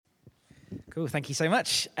Cool, thank you so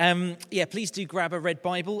much. Please do grab a red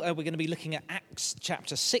Bible. We're going to be looking at Acts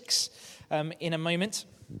chapter 6 in a moment.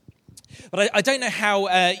 But I don't know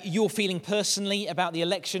how you're feeling personally about the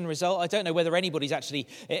election result. I don't know whether anybody's actually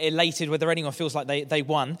elated, whether anyone feels like they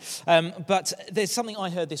won. But there's something I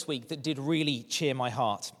heard this week that did really cheer my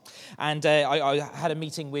heart. And I had a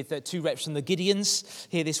meeting with two reps from the Gideons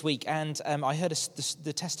here this week, and I heard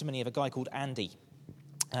the testimony of a guy called Andy.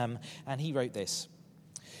 And he wrote this.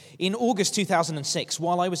 In August 2006,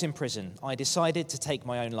 while I was in prison, I decided to take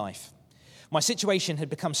my own life. My situation had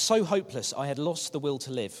become so hopeless, I had lost the will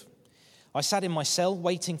to live. I sat in my cell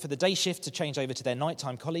waiting for the day shift to change over to their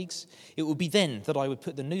nighttime colleagues. It would be then that I would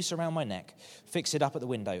put the noose around my neck, fix it up at the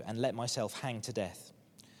window, and let myself hang to death.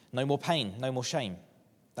 No more pain, no more shame.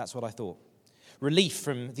 That's what I thought. Relief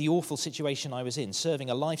from the awful situation I was in,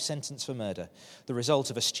 serving a life sentence for murder, the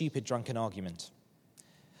result of a stupid drunken argument.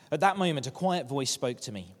 At that moment, a quiet voice spoke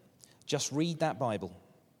to me. Just read that Bible.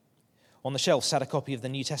 On the shelf sat a copy of the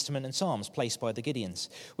New Testament and Psalms placed by the Gideons,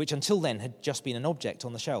 which until then had just been an object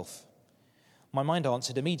on the shelf. My mind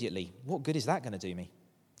answered immediately, what good is that going to do me?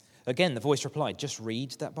 Again, the voice replied, just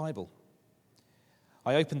read that Bible.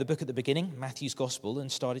 I opened the book at the beginning, Matthew's Gospel,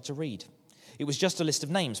 and started to read. It was just a list of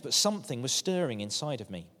names, but something was stirring inside of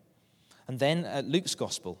me. And then at Luke's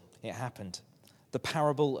Gospel, it happened. The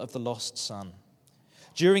parable of the lost son.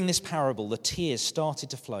 During this parable, the tears started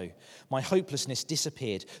to flow. My hopelessness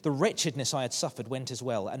disappeared. The wretchedness I had suffered went as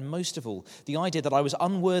well. And most of all, the idea that I was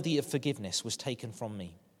unworthy of forgiveness was taken from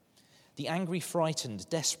me. The angry, frightened,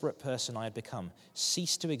 desperate person I had become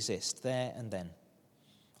ceased to exist there and then.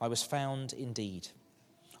 I was found indeed.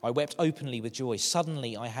 I wept openly with joy.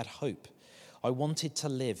 Suddenly I had hope. I wanted to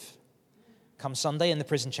live. Come Sunday in the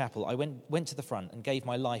prison chapel, I went to the front and gave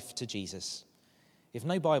my life to Jesus. If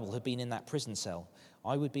no Bible had been in that prison cell,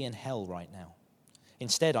 I would be in hell right now.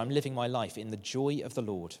 Instead, I'm living my life in the joy of the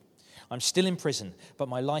Lord. I'm still in prison, but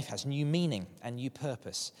my life has new meaning and new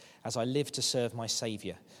purpose as I live to serve my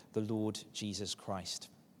Saviour, the Lord Jesus Christ.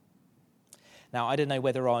 Now, I don't know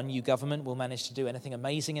whether our new government will manage to do anything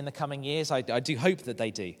amazing in the coming years. I do hope that they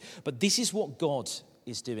do. But this is what God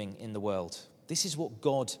is doing in the world. This is what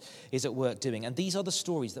God is at work doing. And these are the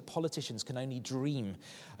stories that politicians can only dream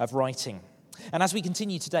of writing. And as we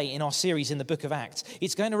continue today in our series in the book of Acts,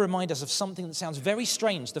 it's going to remind us of something that sounds very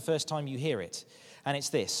strange the first time you hear it. And it's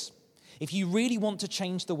this. If you really want to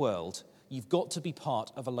change the world, you've got to be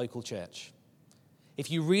part of a local church.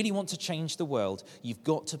 If you really want to change the world, you've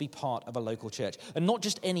got to be part of a local church. And not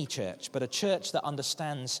just any church, but a church that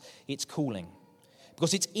understands its calling.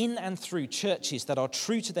 Because it's in and through churches that are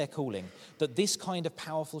true to their calling that this kind of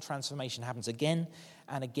powerful transformation happens again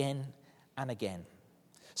and again and again.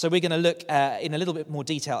 So we're going to look in a little bit more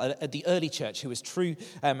detail at the early church who was true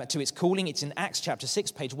to its calling. It's in Acts chapter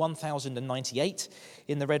 6, page 1098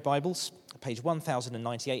 in the Red Bibles. Page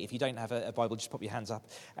 1098. If you don't have a Bible, just pop your hands up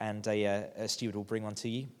and a steward will bring one to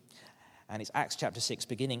you. And it's Acts chapter 6,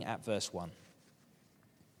 beginning at verse 1.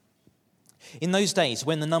 In those days,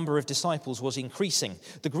 when the number of disciples was increasing,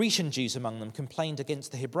 the Grecian Jews among them complained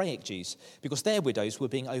against the Hebraic Jews because their widows were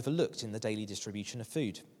being overlooked in the daily distribution of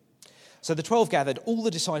food. So the 12 gathered all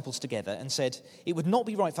the disciples together and said, it would not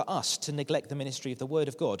be right for us to neglect the ministry of the word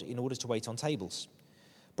of God in order to wait on tables.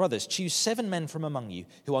 Brothers, choose 7 men from among you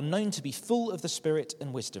who are known to be full of the Spirit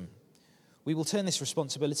and wisdom. We will turn this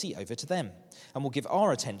responsibility over to them and will give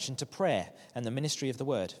our attention to prayer and the ministry of the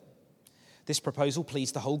word. This proposal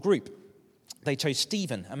pleased the whole group. They chose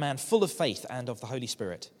Stephen, a man full of faith and of the Holy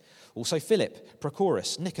Spirit. Also Philip,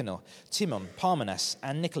 Prochorus, Nicanor, Timon, Parmenas,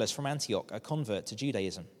 and Nicholas from Antioch, a convert to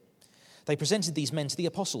Judaism. They presented these men to the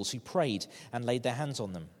apostles who prayed and laid their hands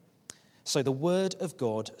on them. So the word of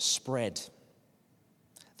God spread.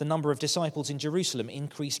 The number of disciples in Jerusalem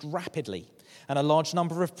increased rapidly, and a large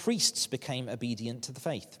number of priests became obedient to the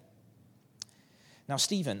faith. Now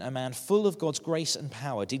Stephen, a man full of God's grace and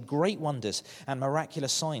power, did great wonders and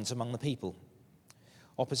miraculous signs among the people.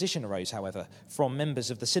 Opposition arose, however, from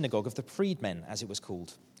members of the synagogue of the freedmen, as it was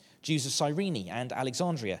called, Jews of Cyrene and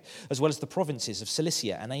Alexandria, as well as the provinces of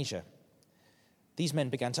Cilicia and Asia. These men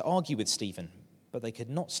began to argue with Stephen, but they could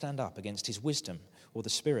not stand up against his wisdom or the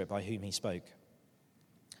Spirit by whom he spoke.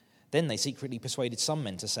 Then they secretly persuaded some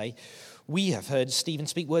men to say, we have heard Stephen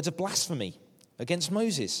speak words of blasphemy against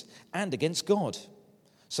Moses and against God.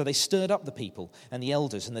 So they stirred up the people and the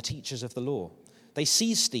elders and the teachers of the law. They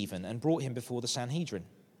seized Stephen and brought him before the Sanhedrin.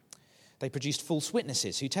 They produced false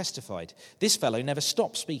witnesses who testified, this fellow never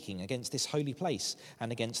stopped speaking against this holy place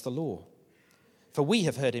and against the law. For we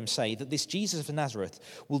have heard him say that this Jesus of Nazareth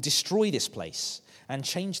will destroy this place and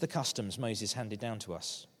change the customs Moses handed down to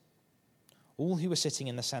us. All who were sitting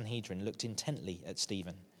in the Sanhedrin looked intently at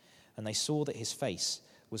Stephen, and they saw that his face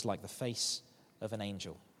was like the face of an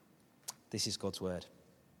angel. This is God's word.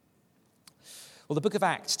 Well, the book of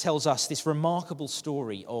Acts tells us this remarkable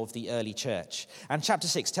story of the early church. And chapter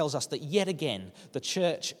 6 tells us that yet again, the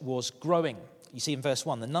church was growing. You see in verse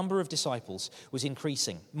 1, the number of disciples was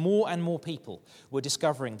increasing. More and more people were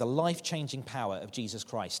discovering the life-changing power of Jesus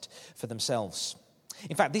Christ for themselves.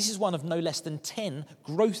 In fact, this is one of no less than 10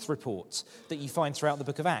 growth reports that you find throughout the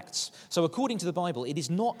book of Acts. So according to the Bible, it is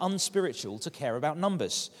not unspiritual to care about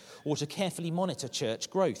numbers or to carefully monitor church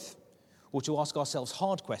growth or to ask ourselves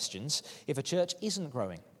hard questions if a church isn't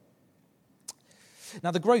growing.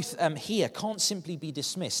 Now, the growth here can't simply be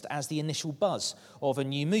dismissed as the initial buzz of a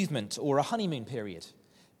new movement or a honeymoon period,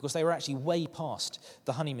 because they were actually way past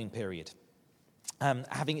the honeymoon period.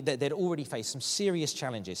 They'd already faced some serious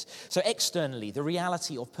challenges. So externally, the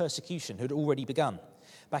reality of persecution had already begun.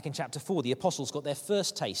 Back in chapter 4, the apostles got their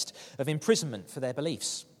first taste of imprisonment for their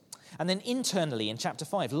beliefs. And then internally, in chapter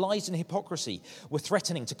 5, lies and hypocrisy were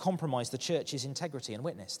threatening to compromise the church's integrity and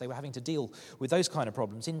witness. They were having to deal with those kind of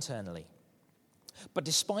problems internally. But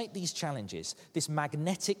despite these challenges, this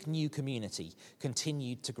magnetic new community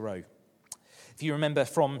continued to grow. If you remember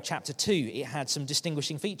from chapter 2, it had some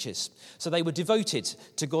distinguishing features. So they were devoted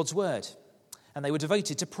to God's word, and they were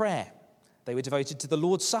devoted to prayer. They were devoted to the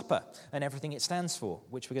Lord's Supper and everything it stands for,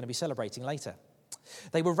 which we're going to be celebrating later.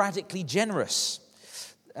 They were radically generous.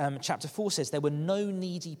 Chapter 4 says there were no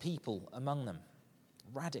needy people among them.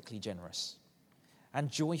 Radically generous and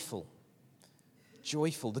joyful.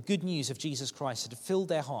 Joyful. The good news of Jesus Christ had filled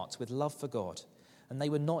their hearts with love for God, and they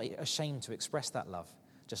were not ashamed to express that love,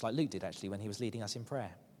 just like Luke did actually when he was leading us in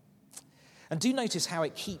prayer. And do notice how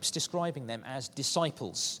it keeps describing them as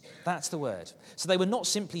disciples. That's the word. So they were not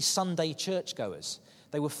simply Sunday churchgoers.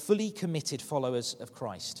 They were fully committed followers of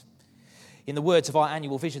Christ. In the words of our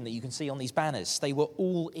annual vision that you can see on these banners, they were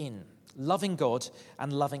all in, loving God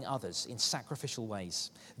and loving others in sacrificial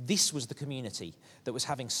ways. This was the community that was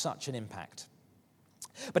having such an impact.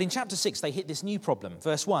 But in chapter 6, they hit this new problem.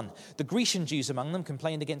 Verse 1, the Grecian Jews among them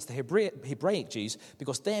complained against the Hebraic Jews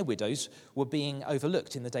because their widows were being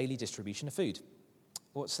overlooked in the daily distribution of food.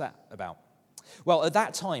 What's that about? Well, at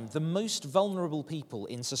that time, the most vulnerable people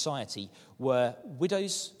in society were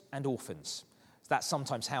widows and orphans. That's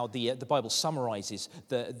sometimes how the Bible summarizes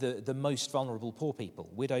the most vulnerable poor people,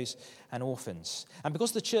 widows and orphans. And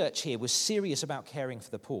because the church here was serious about caring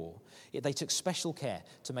for the poor, they took special care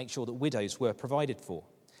to make sure that widows were provided for.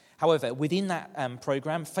 However, within that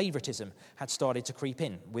program, favoritism had started to creep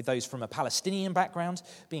in, with those from a Palestinian background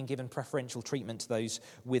being given preferential treatment to those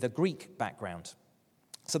with a Greek background.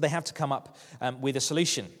 So they had to come up with a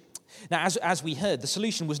solution. Now, as we heard, the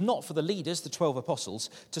solution was not for the leaders, the 12 apostles,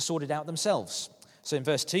 to sort it out themselves. So in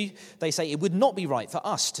verse 2, they say, it would not be right for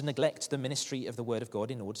us to neglect the ministry of the word of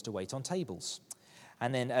God in order to wait on tables.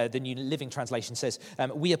 And then the New Living Translation says,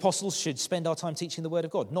 we apostles should spend our time teaching the word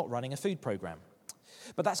of God, not running a food program.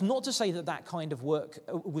 But that's not to say that that kind of work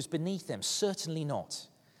was beneath them. Certainly not.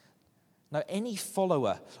 No, any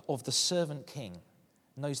follower of the servant king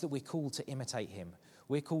knows that we're called to imitate him.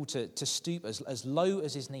 We're called to stoop as low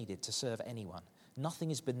as is needed to serve anyone.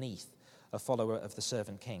 Nothing is beneath a follower of the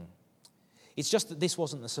servant king. It's just that this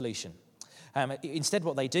wasn't the solution. Instead,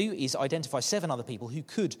 what they do is identify 7 other people who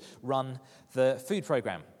could run the food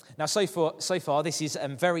program. Now, so far, this is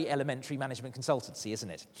very elementary management consultancy, isn't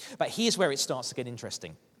it? But here's where it starts to get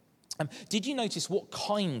interesting. Did you notice what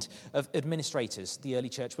kind of administrators the early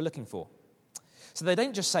church were looking for? So they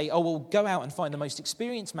don't just say, oh, we'll go out and find the most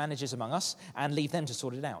experienced managers among us and leave them to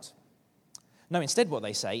sort it out. No, instead what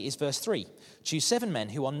they say is verse 3, choose 7 men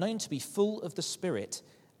who are known to be full of the Spirit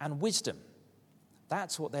and wisdom.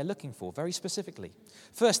 That's what they're looking for, very specifically.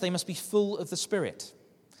 First, they must be full of the Spirit.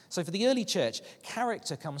 So for the early church,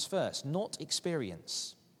 character comes first, not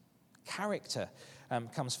experience. Character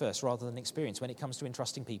comes first rather than experience when it comes to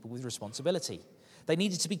entrusting people with responsibility. They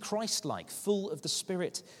needed to be Christ-like, full of the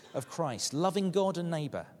Spirit of Christ, loving God and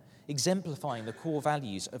neighbour, exemplifying the core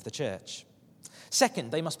values of the church.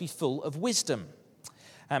 Second, they must be full of wisdom.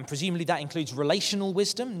 Presumably that includes relational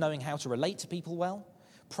wisdom, knowing how to relate to people well,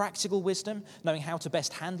 practical wisdom, knowing how to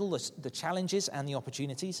best handle the challenges and the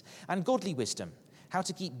opportunities, and godly wisdom, how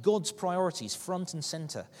to keep God's priorities front and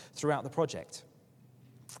centre throughout the project.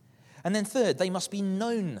 And then third, they must be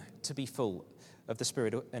known to be full of the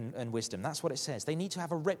Spirit and wisdom. That's what it says. They need to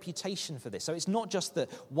have a reputation for this. So it's not just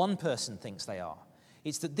that one person thinks they are.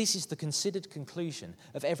 It's that this is the considered conclusion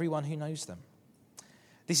of everyone who knows them.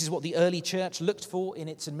 This is what the early church looked for in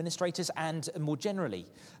its administrators and more generally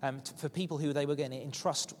for people who they were going to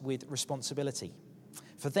entrust with responsibility.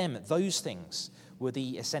 For them, those things were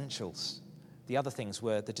the essentials. The other things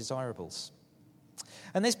were the desirables.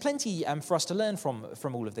 And there's plenty for us to learn from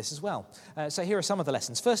all of this as well. So here are some of the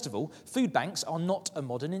lessons. First of all, food banks are not a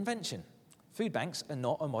modern invention. Food banks are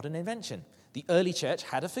not a modern invention. The early church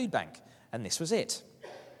had a food bank, and this was it.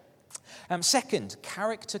 Second,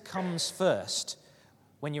 character comes first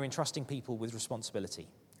when you're entrusting people with responsibility.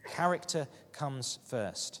 Character comes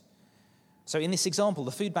first. So in this example,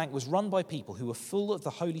 the food bank was run by people who were full of the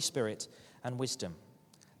Holy Spirit and wisdom.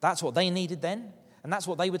 That's what they needed then, and that's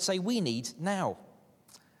what they would say we need now.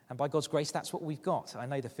 And by God's grace, that's what we've got. I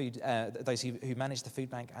know those who manage the food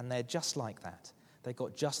bank, and they're just like that. They've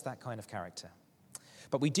got just that kind of character.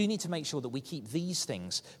 But we do need to make sure that we keep these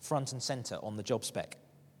things front and centre on the job spec.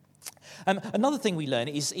 Another thing we learn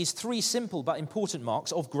is three simple but important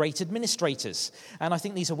marks of great administrators. And I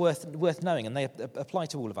think these are worth knowing, and they apply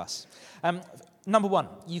to all of us. Number one,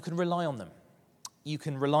 you can rely on them. You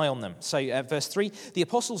can rely on them. So verse 3, the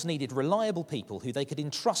apostles needed reliable people who they could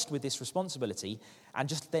entrust with this responsibility and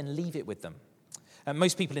just then leave it with them.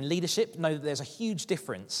 Most people in leadership know that there's a huge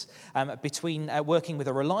difference between working with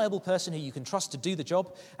a reliable person who you can trust to do the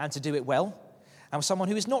job and to do it well, and with someone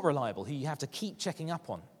who is not reliable, who you have to keep checking up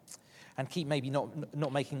on and keep maybe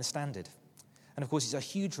not making the standard. And of course, it's a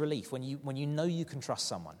huge relief when you know you can trust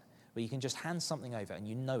someone, where you can just hand something over and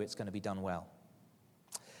you know it's going to be done well.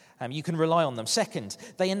 You can rely on them. Second,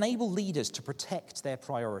 they enable leaders to protect their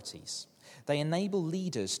priorities. They enable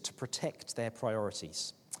leaders to protect their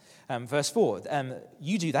priorities. Verse 4,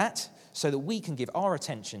 you do that so that we can give our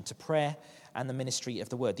attention to prayer and the ministry of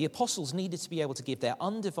the word. The apostles needed to be able to give their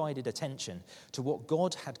undivided attention to what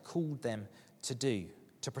God had called them to do,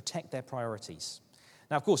 to protect their priorities.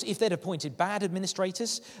 Now, of course, if they'd appointed bad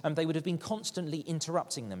administrators, they would have been constantly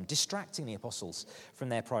interrupting them, distracting the apostles from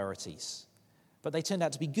their priorities. But they turned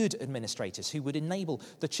out to be good administrators who would enable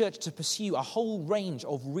the church to pursue a whole range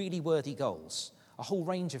of really worthy goals, a whole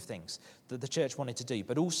range of things that the church wanted to do,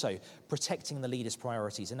 but also protecting the leaders'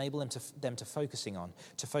 priorities, enable them to focus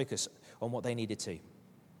on what they needed to.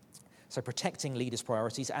 So protecting leaders'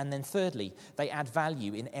 priorities. And then thirdly, they add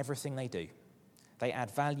value in everything they do. They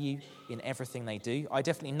add value in everything they do. I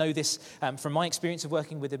definitely know this from my experience of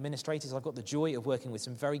working with administrators. I've got the joy of working with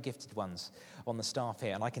some very gifted ones on the staff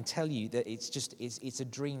here, and I can tell you that it's a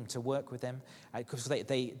dream to work with them because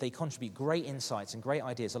they contribute great insights and great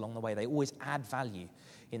ideas along the way. They always add value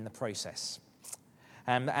in the process.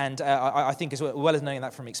 I think as well as knowing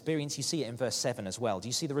that from experience, you see it in verse 7 as well. Do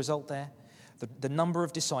you see the result there? The number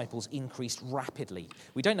of disciples increased rapidly.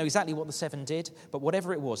 We don't know exactly what the 7 did, but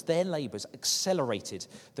whatever it was, their labours accelerated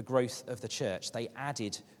the growth of the church. They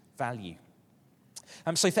added value.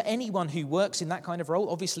 So for anyone who works in that kind of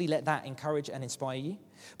role, obviously let that encourage and inspire you.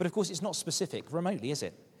 But of course, it's not specific remotely, is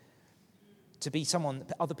it? To be someone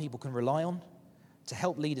other people can rely on, to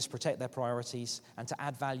help leaders protect their priorities, and to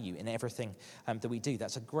add value in everything that we do.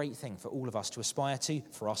 That's a great thing for all of us to aspire to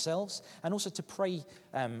for ourselves, and also to pray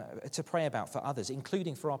about for others,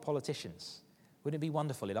 including for our politicians. Wouldn't it be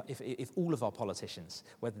wonderful if all of our politicians,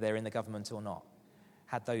 whether they're in the government or not,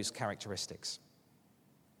 had those characteristics?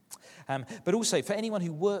 But also, for anyone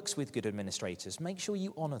who works with good administrators, make sure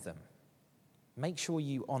you honour them. Make sure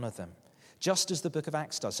you honour them. Just as the book of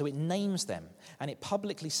Acts does. So it names them and it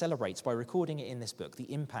publicly celebrates by recording it in this book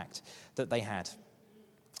the impact that they had.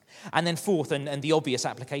 And then fourth, and the obvious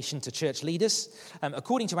application to church leaders,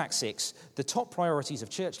 according to Acts 6, the top priorities of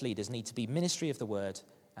church leaders need to be ministry of the word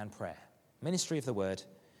and prayer. Ministry of the word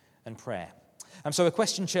and prayer. So a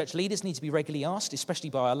question church leaders need to be regularly asked, especially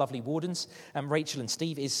by our lovely wardens, Rachel and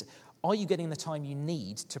Steve, is, are you getting the time you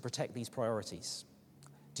need to protect these priorities?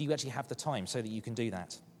 Do you actually have the time so that you can do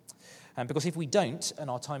that? Because if we don't, and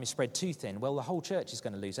our time is spread too thin, well, the whole church is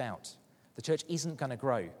going to lose out. The church isn't going to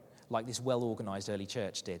grow like this well-organised early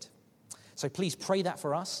church did. So please pray that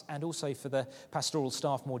for us and also for the pastoral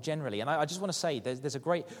staff more generally. And I just want to say there's a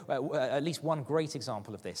great, at least one great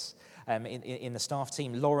example of this in the staff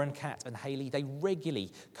team. Lauren, Kat and Hayley, they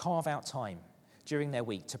regularly carve out time during their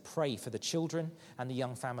week to pray for the children and the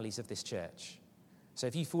young families of this church. So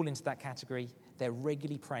if you fall into that category, they're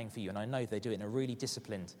regularly praying for you, and I know they do it in a really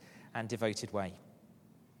disciplined and devoted way.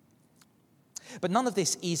 But none of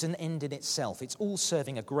this is an end in itself. It's all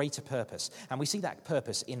serving a greater purpose, and we see that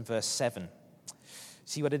purpose in verse 7.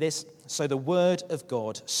 See what it is? So the word of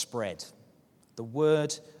God spread. The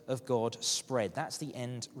word of God spread. That's the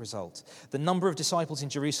end result. The number of disciples in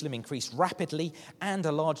Jerusalem increased rapidly, and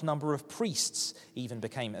a large number of priests even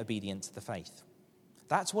became obedient to the faith.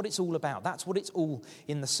 That's what it's all about. That's what it's all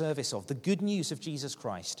in the service of. The good news of Jesus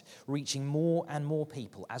Christ reaching more and more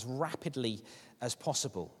people as rapidly as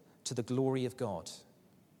possible to the glory of God.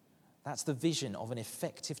 That's the vision of an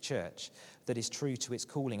effective church that is true to its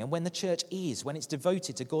calling. And when the church when it's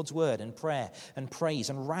devoted to God's word and prayer and praise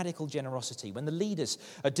and radical generosity, when the leaders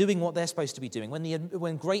are doing what they're supposed to be doing,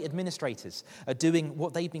 when great administrators are doing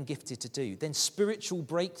what they've been gifted to do, then spiritual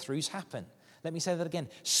breakthroughs happen. Let me say that again.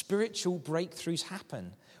 Spiritual breakthroughs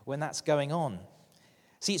happen when that's going on.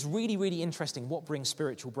 See, it's really, really interesting what brings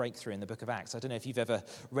spiritual breakthrough in the book of Acts. I don't know if you've ever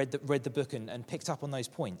read the book and picked up on those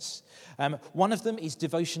points. One of them is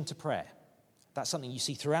devotion to prayer. That's something you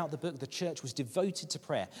see throughout the book. The church was devoted to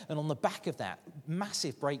prayer. And on the back of that,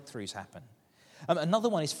 massive breakthroughs happen. Another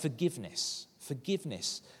one is forgiveness.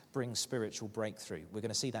 Forgiveness brings spiritual breakthrough. We're going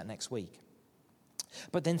to see that next week.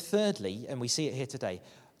 But then thirdly, and we see it here today,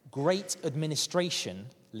 great administration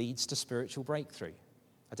leads to spiritual breakthrough.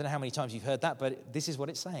 I don't know how many times you've heard that, but this is what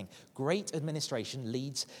it's saying. Great administration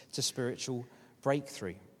leads to spiritual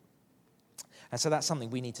breakthrough. And so that's something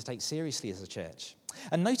we need to take seriously as a church.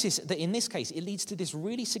 And notice that in this case, it leads to this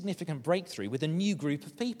really significant breakthrough with a new group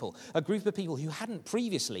of people, a group of people who hadn't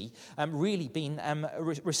previously really been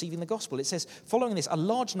receiving the gospel. It says, following this, a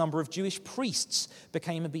large number of Jewish priests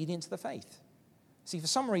became obedient to the faith. See, for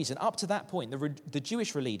some reason, up to that point, the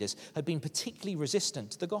Jewish leaders had been particularly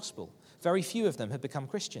resistant to the gospel. Very few of them had become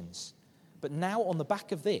Christians. But now, on the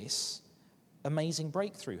back of this, amazing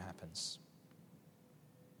breakthrough happens.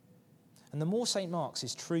 And the more St. Mark's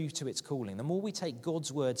is true to its calling, the more we take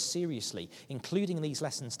God's word seriously, including these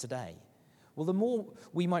lessons today, well, the more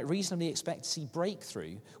we might reasonably expect to see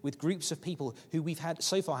breakthrough with groups of people who we've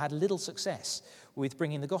so far had little success with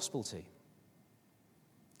bringing the gospel to.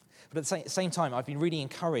 But at the same time, I've been really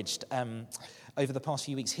encouraged over the past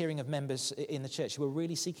few weeks hearing of members in the church who are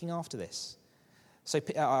really seeking after this. So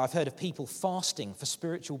I've heard of people fasting for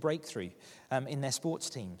spiritual breakthrough in their sports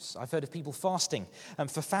teams. I've heard of people fasting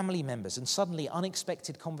for family members and suddenly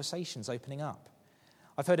unexpected conversations opening up.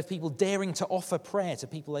 I've heard of people daring to offer prayer to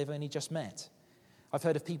people they've only just met. I've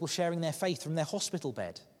heard of people sharing their faith from their hospital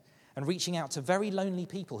bed and reaching out to very lonely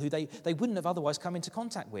people who they wouldn't have otherwise come into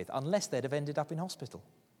contact with unless they'd have ended up in hospital.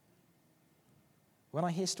 When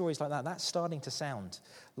I hear stories like that, that's starting to sound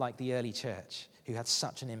like the early church who had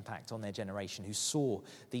such an impact on their generation, who saw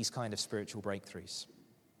these kind of spiritual breakthroughs.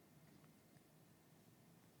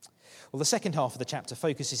 Well, the second half of the chapter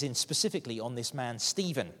focuses in specifically on this man,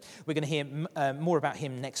 Stephen. We're going to hear more about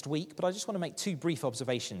him next week, but I just want to make two brief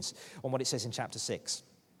observations on what it says in chapter 6.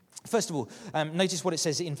 First of all, notice what it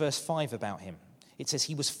says in verse 5 about him. It says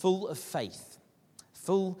he was full of faith.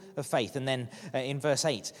 Full of faith. And then in verse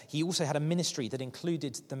 8, he also had a ministry that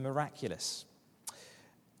included the miraculous.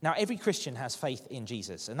 Now, every Christian has faith in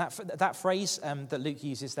Jesus. And that phrase that Luke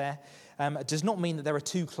uses there does not mean that there are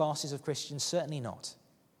two classes of Christians, certainly not.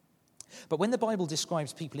 But when the Bible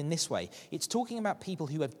describes people in this way, it's talking about people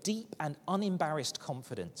who have deep and unembarrassed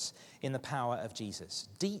confidence in the power of Jesus.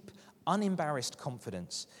 Deep, unembarrassed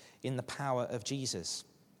confidence in the power of Jesus.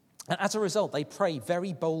 And as a result, they pray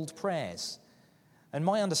very bold prayers. And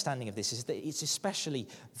my understanding of this is that it's especially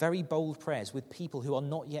very bold prayers with people who are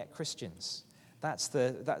not yet Christians. That's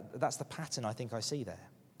the pattern I think I see there.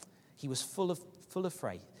 He was full of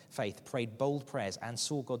faith, prayed bold prayers, and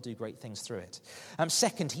saw God do great things through it.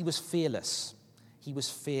 Second, he was fearless. He was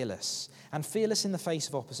fearless, and fearless in the face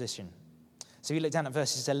of opposition. So if you look down at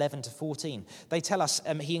verses 11 to 14, they tell us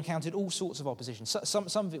he encountered all sorts of opposition. Some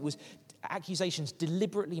of it was accusations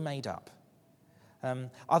deliberately made up.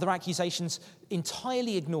 Other accusations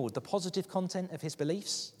entirely ignored the positive content of his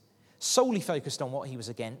beliefs, solely focused on what he was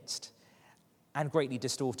against, and greatly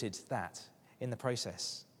distorted that in the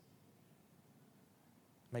process.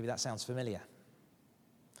 Maybe that sounds familiar.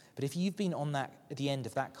 But if you've been at the end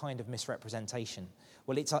of that kind of misrepresentation,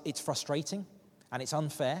 well, it's frustrating and it's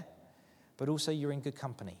unfair, but also you're in good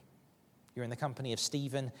company. You're in the company of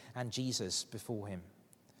Stephen and Jesus before him.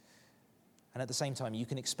 And at the same time, you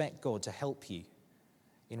can expect God to help you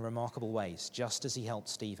in remarkable ways, just as he helped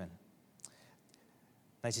Stephen.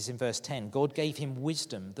 Notice in verse 10, God gave him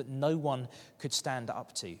wisdom that no one could stand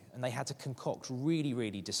up to, and they had to concoct really,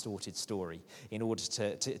 really distorted story in order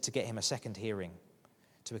to get him a second hearing,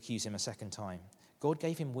 to accuse him a second time. God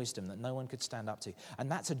gave him wisdom that no one could stand up to, and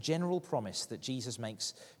that's a general promise that Jesus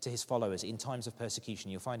makes to his followers in times of persecution.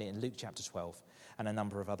 You'll find it in Luke chapter 12 and a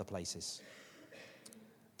number of other places.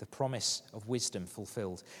 The promise of wisdom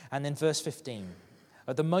fulfilled. And then verse 15,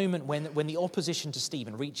 at the moment when the opposition to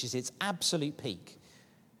Stephen reaches its absolute peak,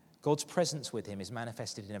 God's presence with him is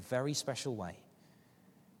manifested in a very special way.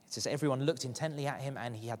 It says everyone looked intently at him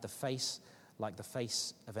and he had the face like the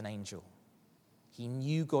face of an angel. He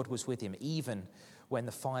knew God was with him even when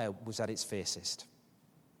the fire was at its fiercest.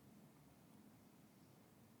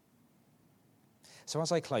 So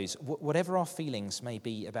as I close, whatever our feelings may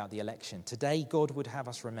be about the election, today God would have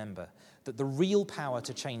us remember that the real power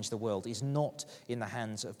to change the world is not in the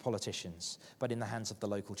hands of politicians, but in the hands of the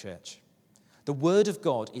local church. The Word of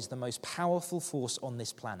God is the most powerful force on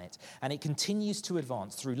this planet, and it continues to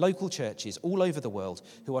advance through local churches all over the world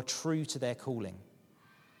who are true to their calling.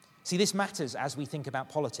 See, this matters as we think about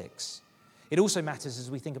politics. It also matters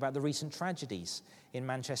as we think about the recent tragedies in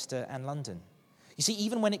Manchester and London. You see,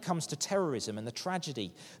 even when it comes to terrorism and the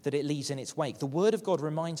tragedy that it leaves in its wake, the Word of God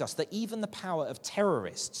reminds us that even the power of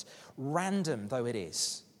terrorists, random though it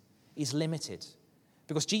is limited.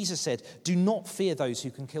 Because Jesus said, "Do not fear those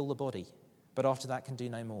who can kill the body, but after that can do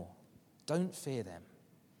no more." Don't fear them.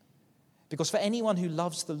 Because for anyone who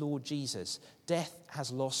loves the Lord Jesus, death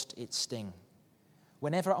has lost its sting.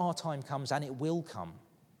 Whenever our time comes, and it will come,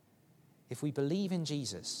 if we believe in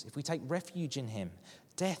Jesus, if we take refuge in him,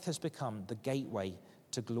 death has become the gateway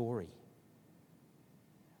to glory.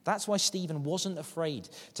 That's why Stephen wasn't afraid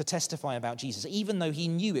to testify about Jesus, even though he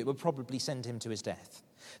knew it would probably send him to his death.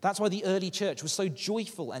 That's why the early church was so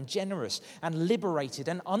joyful and generous and liberated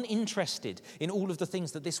and uninterested in all of the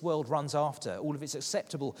things that this world runs after, all of its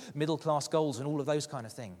acceptable middle-class goals and all of those kind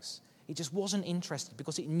of things. It just wasn't interested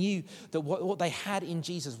because it knew that what they had in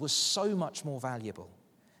Jesus was so much more valuable.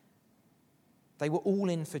 They were all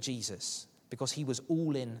in for Jesus because he was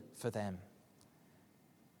all in for them.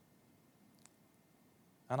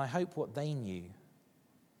 And I hope what they knew,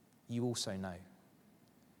 you also know.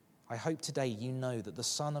 I hope today you know that the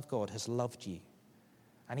Son of God has loved you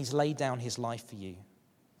and he's laid down his life for you.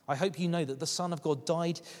 I hope you know that the Son of God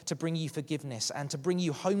died to bring you forgiveness and to bring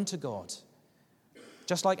you home to God,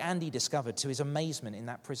 just like Andy discovered to his amazement in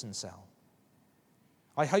that prison cell.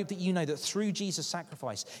 I hope that you know that through Jesus'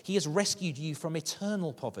 sacrifice, he has rescued you from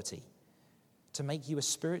eternal poverty to make you a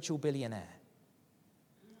spiritual billionaire.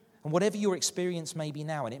 And whatever your experience may be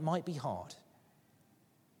now, and it might be hard,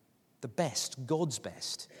 the best, God's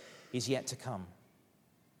best, is yet to come.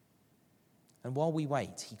 And while we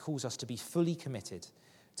wait, he calls us to be fully committed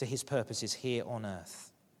to his purposes here on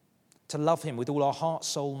earth, to love him with all our heart,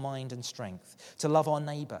 soul, mind, and strength, to love our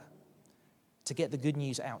neighbor, to get the good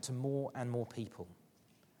news out to more and more people,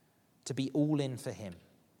 to be all in for him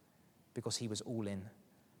because he was all in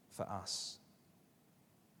for us.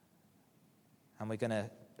 And we're going to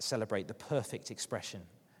celebrate the perfect expression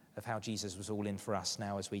of how Jesus was all in for us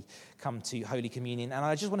now as we come to Holy Communion. And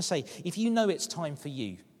I just want to say, if you know it's time for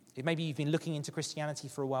you, if maybe you've been looking into Christianity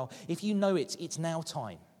for a while, if you know it's now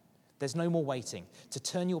time, there's no more waiting, to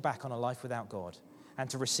turn your back on a life without God and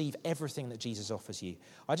to receive everything that Jesus offers you,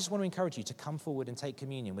 I just want to encourage you to come forward and take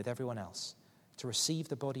communion with everyone else, to receive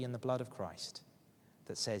the body and the blood of Christ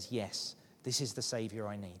that says, yes, this is the Savior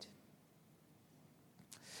I need.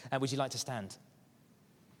 And would you like to stand?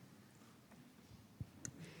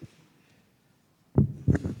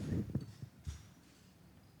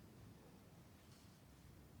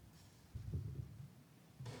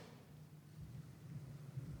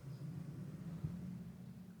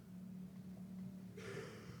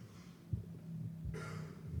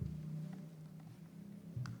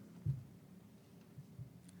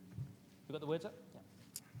 You got the words up? Yeah.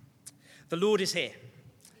 The Lord is here.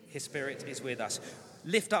 His Spirit is with us.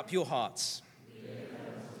 Lift up your hearts.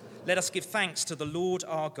 Let us give thanks to the Lord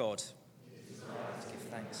our God. Let's give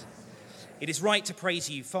thanks. It is right to praise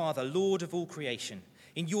you, Father, Lord of all creation.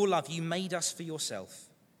 In your love you made us for yourself.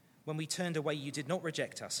 When we turned away, you did not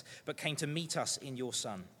reject us, but came to meet us in your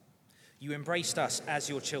Son. You embraced us as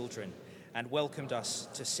your children and welcomed us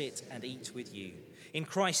to sit and eat with you. In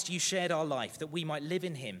Christ you shared our life, that we might live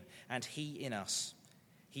in him and he in us.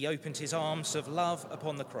 He opened his arms of love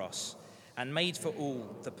upon the cross and made for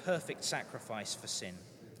all the perfect sacrifice for sin.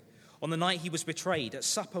 On the night he was betrayed, at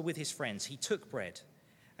supper with his friends, he took bread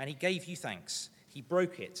and he gave you thanks. He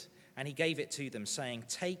broke it and he gave it to them, saying,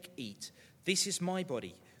 "Take, eat. This is my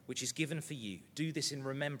body, which is given for you. Do this in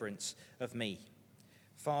remembrance of me."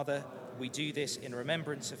 Father, we do this in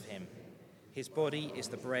remembrance of him. His body is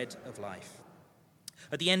the bread of life.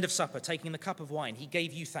 At the end of supper, taking the cup of wine, he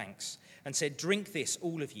gave you thanks and said, "Drink this,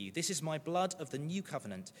 all of you. This is my blood of the new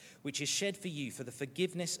covenant, which is shed for you for the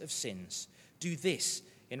forgiveness of sins. Do this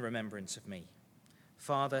in remembrance of me."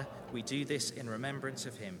 Father, we do this in remembrance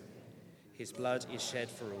of him. His blood is shed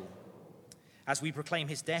for all. As we proclaim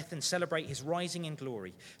his death and celebrate his rising in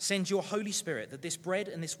glory, send your Holy Spirit that this bread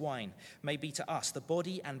and this wine may be to us the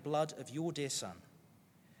body and blood of your dear Son.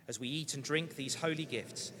 As we eat and drink these holy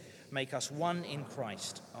gifts, make us one in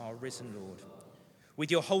Christ, our risen Lord. With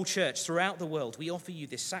your whole church throughout the world, we offer you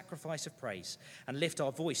this sacrifice of praise and lift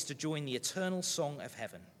our voice to join the eternal song of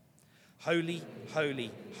heaven. Holy,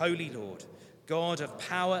 holy, holy Lord, God of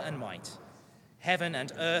power and might. Heaven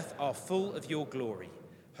and earth are full of your glory.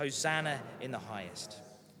 Hosanna in the highest.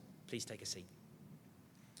 Please take a seat.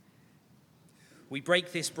 We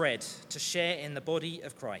break this bread to share in the body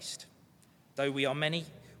of Christ. Though we are many,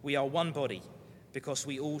 we are one body, because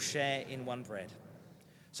we all share in one bread.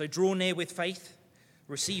 So draw near with faith,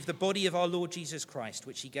 receive the body of our Lord Jesus Christ,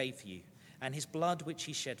 which he gave for you, and his blood which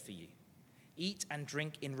he shed for you. Eat and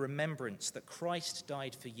drink in remembrance that Christ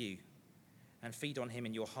died for you, and feed on him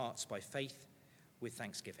in your hearts by faith with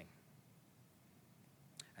thanksgiving.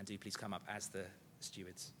 And do please come up as the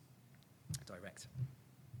stewards direct.